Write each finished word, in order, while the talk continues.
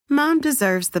Mom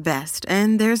deserves the best,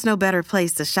 and there's no better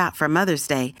place to shop for Mother's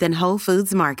Day than Whole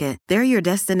Foods Market. They're your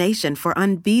destination for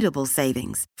unbeatable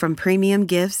savings, from premium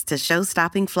gifts to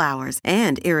show-stopping flowers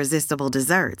and irresistible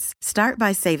desserts. Start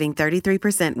by saving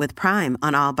 33% with Prime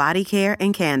on all body care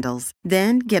and candles.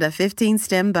 Then get a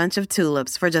 15-stem bunch of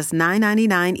tulips for just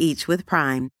 $9.99 each with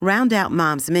Prime. Round out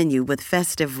Mom's menu with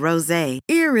festive rosé,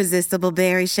 irresistible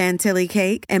berry chantilly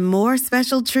cake, and more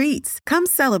special treats. Come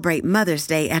celebrate Mother's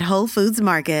Day at Whole Foods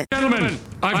Market. Gentlemen,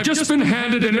 I've just been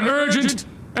handed an urgent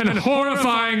and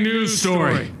horrifying news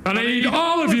story, and I need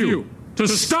all of you to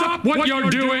stop what you're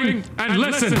doing and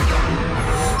listen.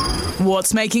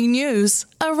 What's making news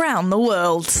around the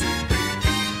world?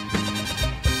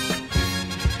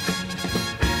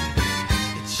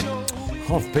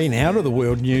 I've been out of the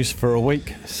world news for a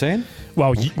week, Sam.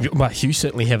 Well, you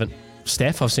certainly haven't,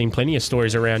 Steph. I've seen plenty of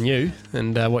stories around you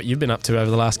and what you've been up to over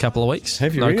the last couple of weeks.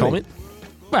 Have you No really? comment.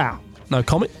 Wow, no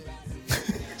comment.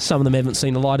 Some of them haven't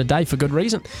seen the light of day for good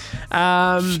reason.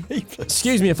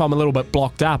 Excuse me if I'm a little bit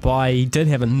blocked up. I did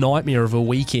have a nightmare of a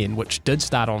weekend, which did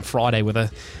start on Friday with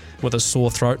a sore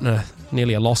throat and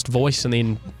nearly a lost voice, and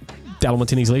then Dallin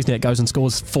Martinez-Lesniak goes and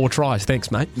scores 4 tries.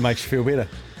 Thanks, mate. Makes you feel better.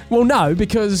 Well, no,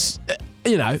 because,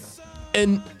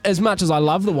 in as much as I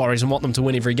love the Warriors and want them to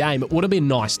win every game, it would have been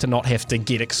nice to not have to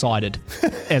get excited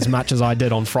as much as I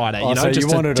did on Friday. So just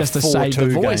you wanted to a save the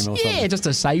 4-2 voice. game or something. Yeah, just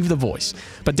to save the voice.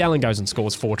 But Dallin goes and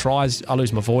scores 4 tries. I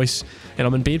lose my voice, and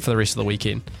I'm in bed for the rest of the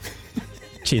weekend.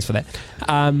 Cheers for that.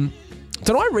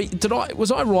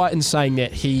 Was I right in saying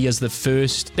that he is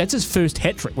that's his first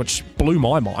hat-trick, which blew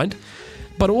my mind,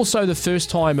 but also the first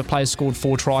time a player scored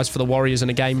 4 tries for the Warriors in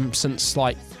a game since,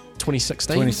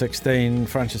 2016? 2016,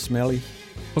 Francis Melly.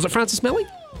 Was it Francis Melly?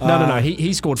 No.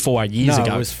 He scored 4 years ago.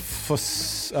 No, it was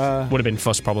Fuss. Would have been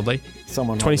Fuss, probably.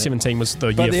 Someone 2017 was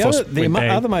the but year Fuss went the bang.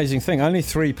 other amazing thing, only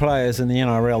 3 players in the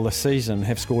NRL this season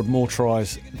have scored more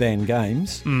tries than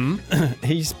games.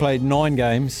 He's played 9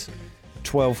 games,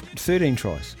 13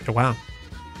 tries. Oh, wow.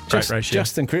 Great ratio.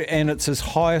 Just incredible. And it's his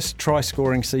highest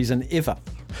try-scoring season ever.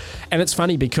 And it's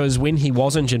funny because when he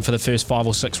was injured for the first 5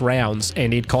 or 6 rounds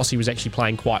and Ed Cossey was actually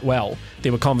playing quite well,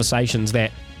 there were conversations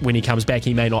that when he comes back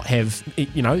he may not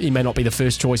be the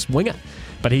first choice winger,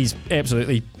 but he's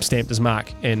absolutely stamped his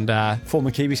mark. And former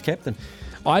Kiwis captain.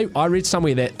 I read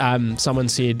somewhere that someone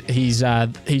said he's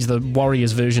the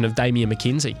Warriors version of Damian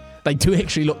McKenzie. They do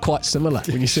actually look quite similar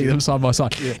when you see them side by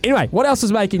side. Yeah. Anyway, what else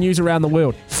is making news around the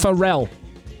world? Pharrell.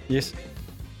 Yes.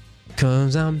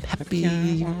 'Cause I'm happy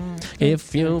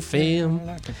if you feel...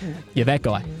 Yeah, that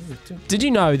guy. Did you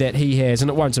know that he has,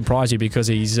 and it won't surprise you because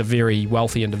he's a very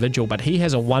wealthy individual, but he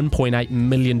has a $1.8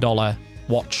 million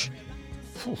watch.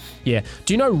 Yeah.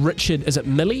 Do you know Richard, is it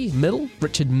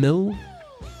Richard Mill?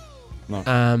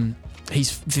 No.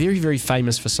 He's very, very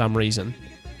famous for some reason.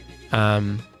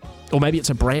 Or maybe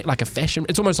it's a brand, like a fashion...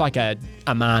 It's almost like a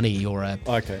Armani or a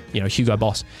Hugo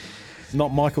Boss.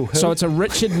 Not Michael Hill. So it's a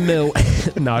Richard Mill.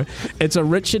 No, it's a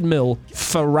Richard Mill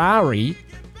Ferrari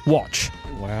watch.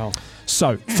 Wow.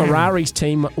 So Ferrari's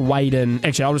team weighed in.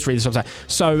 Actually, I'll just read this off.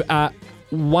 So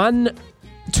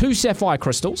 2 sapphire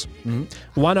crystals,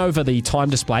 one over the time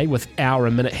display with hour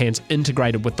and minute hands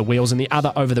integrated with the wheels, and the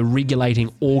other over the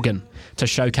regulating organ to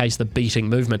showcase the beating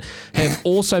movement, have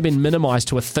also been minimised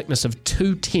to a thickness of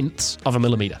 0.2 of a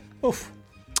millimetre. Oof.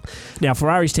 Now,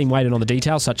 Ferrari's team weighed in on the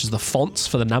details such as the fonts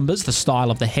for the numbers, the style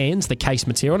of the hands, the case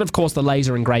material, and of course the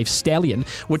laser engraved stallion,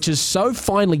 which is so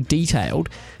finely detailed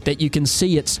that you can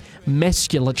see its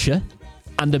musculature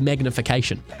under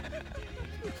magnification.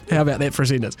 How about that for a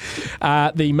sentence?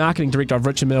 The marketing director of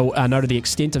Richard Mill noted the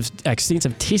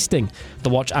extensive testing the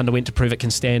watch underwent to prove it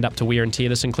can stand up to wear and tear.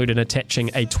 This included attaching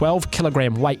a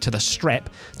 12-kilogram weight to the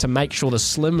strap to make sure the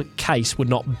slim case would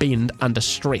not bend under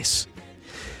stress.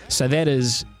 So that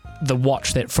is the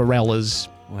watch that Pharrell is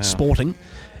sporting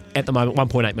at the moment.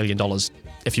 $1.8 million.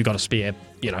 If you've got a spare,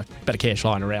 bit of cash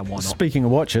lying around, why not? Speaking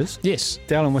of watches, yes,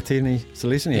 Dallin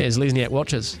Martinez-Lesniak. Yeah, his Lesniak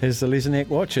watches. Has the Lesniak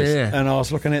watches. Yeah. And I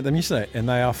was looking at them yesterday, and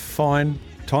they are fine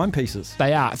timepieces.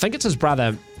 They are. I think it's his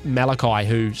brother Malachi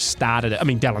who started it. I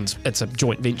mean, Dallin's, it's a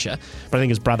joint venture, but I think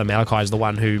his brother Malachi is the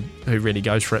one who really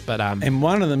goes for it. But and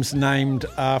one of them's named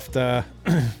after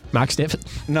Mark Stafford.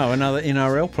 No, another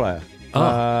NRL player.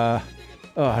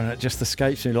 And it just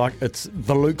escapes me. Like it's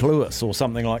the Luke Lewis or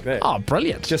something like that. Oh,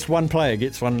 brilliant! Just one player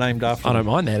gets one named after him. I don't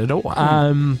mind that at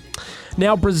all.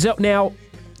 Now Brazil. Now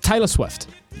Taylor Swift.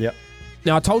 Yep.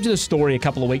 Now I told you the story a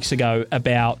couple of weeks ago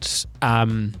about how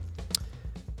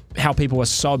people are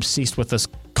so obsessed with this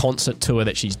concert tour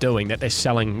that she's doing that they're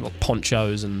selling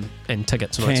ponchos and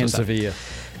tickets and cans of ear.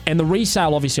 And the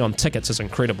resale obviously on tickets is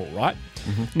incredible, right?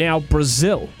 Mm-hmm. Now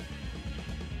Brazil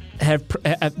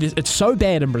it's so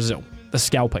bad in Brazil, the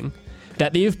scalping,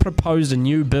 that they've proposed a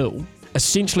new bill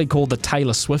essentially called the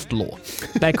Taylor Swift law.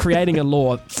 They're creating a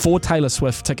law for Taylor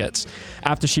Swift tickets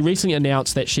after she recently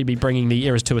announced that she'd be bringing the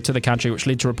Eras Tour to the country, which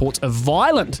led to reports of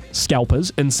violent scalpers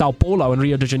in Sao Paulo and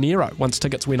Rio de Janeiro once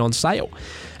tickets went on sale.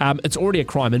 It's already a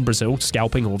crime in Brazil,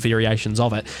 scalping or variations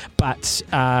of it, but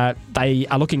they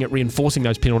are looking at reinforcing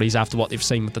those penalties after what they've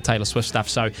seen with the Taylor Swift stuff.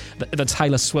 So the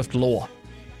Taylor Swift law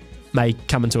may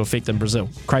come into effect in Brazil.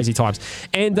 Crazy times.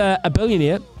 And a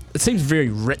billionaire, it seems very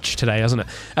rich today, doesn't it?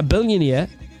 A billionaire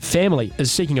family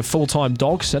is seeking a full-time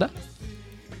dog sitter.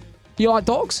 Do you like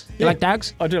dogs? You like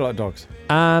dogs? I do like dogs.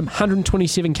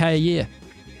 $127K a year.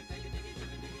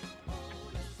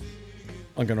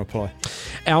 I'm going to apply.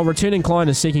 Our returning client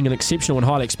is seeking an exceptional and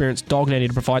highly experienced dog nanny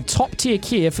to provide top-tier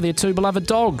care for their two beloved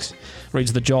dogs.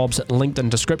 Reads the job's LinkedIn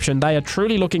description. They are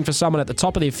truly looking for someone at the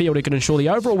top of their field who can ensure the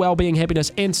overall well-being,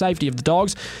 happiness and safety of the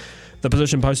dogs. The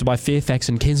position posted by Fairfax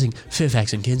and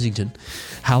Kensington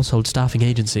Household Staffing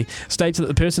Agency states that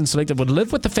the person selected would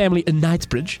live with the family in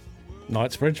Knightsbridge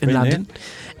in London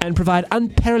and provide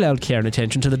unparalleled care and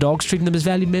attention to the dogs, treating them as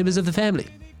valued members of the family.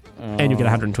 And you'll get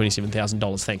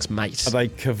 $127,000. Thanks, mate. Are they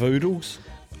cavoodles?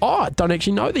 Oh, I don't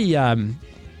actually know the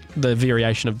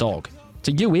variation of dog. It's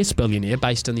a US billionaire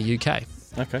based in the UK.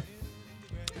 Okay.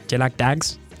 Do you like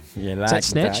dogs? Yeah, Is that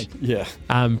Snatch? Yeah.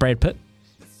 Brad Pitt.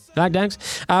 You like dogs?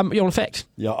 You want a fact?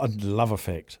 Yeah, I'd love a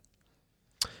fact.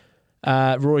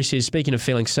 Rory says, speaking of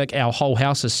feeling sick, our whole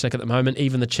house is sick at the moment.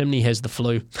 Even the chimney has the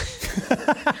flu.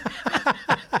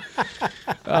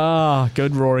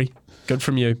 Good, Rory. Good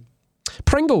from you.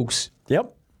 Pringles.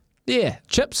 Yep. Yeah.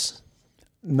 Chips?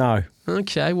 No.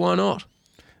 Okay, why not?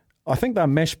 I think they're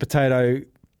mashed potato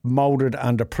moulded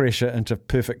under pressure into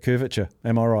perfect curvature.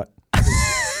 Am I right?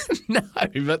 No,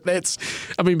 but that's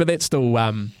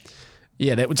still...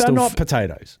 Yeah, that would They're still... not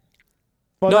potatoes.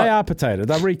 Well, No. they are potato.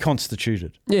 They're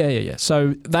reconstituted. Yeah.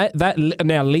 So that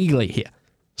now legally here.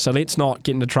 So let's not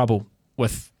get into trouble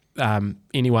with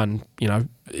anyone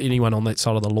on that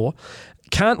side of the law.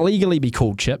 Can't legally be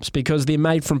called chips because they're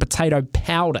made from potato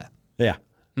powder, Yeah.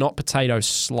 not potato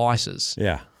slices.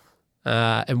 Yeah.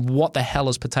 And what the hell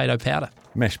is potato powder?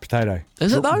 Mashed potato.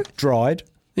 Is it though? Dried.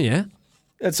 Yeah.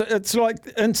 It's like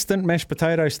instant mashed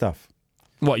potato stuff.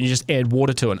 What, you just add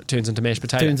water to it and it turns into mashed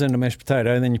potato? Turns into mashed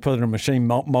potato, and then you put it in a machine,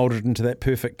 moulded into that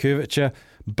perfect curvature,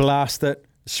 blast it,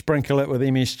 sprinkle it with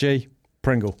MSG,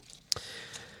 Pringle.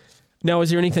 Now, is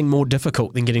there anything more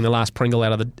difficult than getting the last Pringle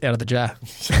out of the jar?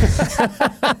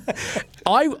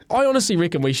 I honestly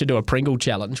reckon we should do a Pringle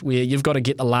challenge where you've got to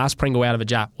get the last Pringle out of a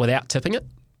jar without tipping it.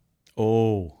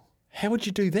 Oh, how would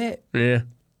you do that? Yeah.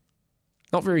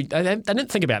 Not very... They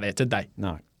didn't think about that, did they?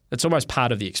 No, It's almost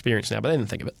part of the experience now, but they didn't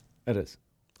think of it. it is.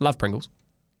 Love Pringles.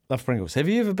 Love Pringles. Have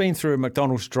you ever been through a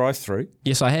McDonald's drive-through?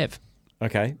 Yes, I have.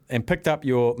 Okay, and picked up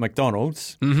your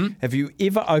McDonald's? Mm-hmm. Have you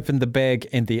ever opened the bag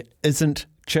and there isn't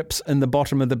chips in the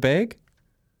bottom of the bag?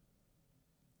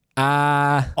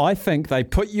 I think they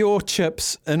put your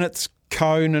chips in its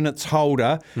cone and its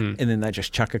holder and then they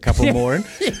just chuck a couple more in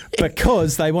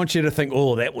because they want you to think,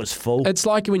 oh, that was full. It's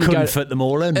like when you couldn't fit them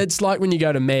all in. It's like when you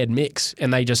go to Mad Mex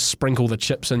and they just sprinkle the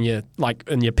chips in your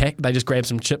pack. They just grab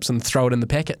some chips and throw it in the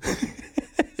packet.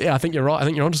 Yeah, I think you're right. I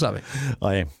think you're onto something.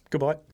 I am. Goodbye.